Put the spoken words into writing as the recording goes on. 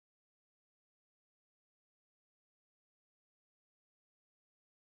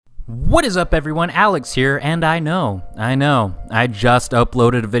What is up everyone, Alex here, and I know, I just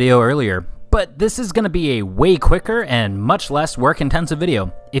uploaded a video earlier, but this is going to be a way quicker and much less work-intensive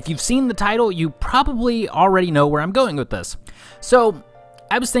video. If you've seen the title, you probably already know where I'm going with this. So,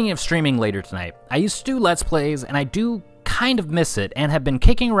 I was thinking of streaming later tonight. I used to do Let's Plays, and I do kind of miss it, and have been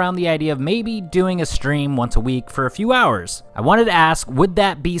kicking around the idea of maybe doing a stream once a week for a few hours. I wanted to ask, would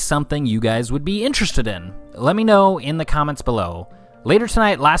that be something you guys would be interested in? Let me know in the comments below. Later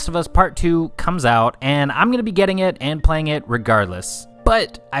tonight, Last of Us Part 2 comes out, and I'm going to be getting it and playing it regardless.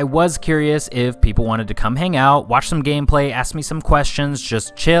 But I was curious if people wanted to come hang out, watch some gameplay, ask me some questions,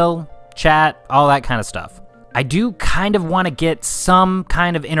 just chill, chat, all that kind of stuff. I do kind of want to get some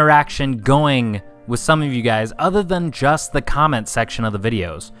kind of interaction going with some of you guys other than just the comment section of the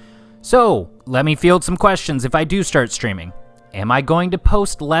videos. So, let me field some questions if I do start streaming. Am I going to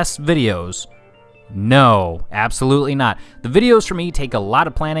post less videos? No, absolutely not. The videos for me take a lot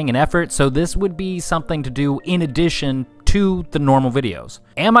of planning and effort, so this would be something to do in addition to the normal videos.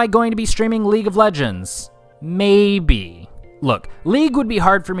 Am I going to be streaming League of Legends? Maybe. Look, League would be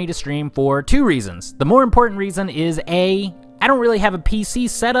hard for me to stream for two reasons. The more important reason is A, I don't really have a PC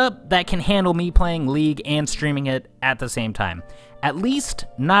setup that can handle me playing League and streaming it at the same time. At least,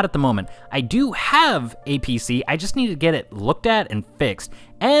 not at the moment. I do have a PC, I just need to get it looked at and fixed.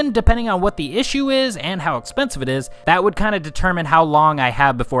 And depending on what the issue is and how expensive it is, that would kind of determine how long I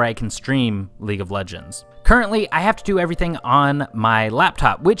have before I can stream League of Legends. Currently, I have to do everything on my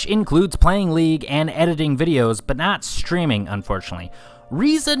laptop, which includes playing League and editing videos, but not streaming, unfortunately.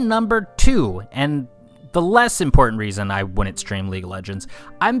 Reason number two, and the less important reason I wouldn't stream League of Legends,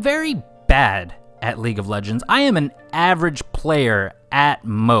 I'm very bad at League of Legends. I am an average player at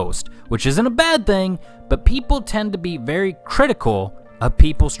most, which isn't a bad thing, but people tend to be very critical of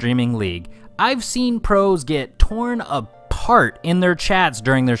people streaming League. I've seen pros get torn apart in their chats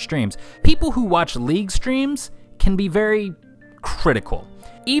during their streams. People who watch League streams can be very critical.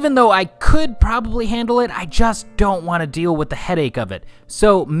 Even though I could probably handle it, I just don't want to deal with the headache of it.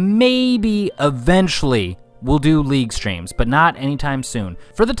 So maybe eventually we'll do League streams, but not anytime soon.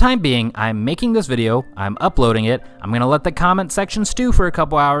 For the time being, I'm making this video, I'm uploading it, I'm gonna let the comment section stew for a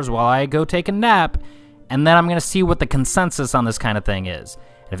couple hours while I go take a nap, and then I'm gonna see what the consensus on this kind of thing is.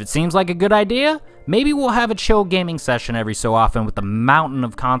 And if it seems like a good idea, maybe we'll have a chill gaming session every so often with the mountain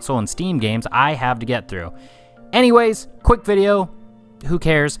of console and Steam games I have to get through. Anyways, quick video, who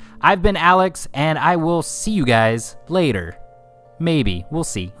cares? I've been Alex, and I will see you guys later. Maybe, we'll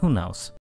see, who knows.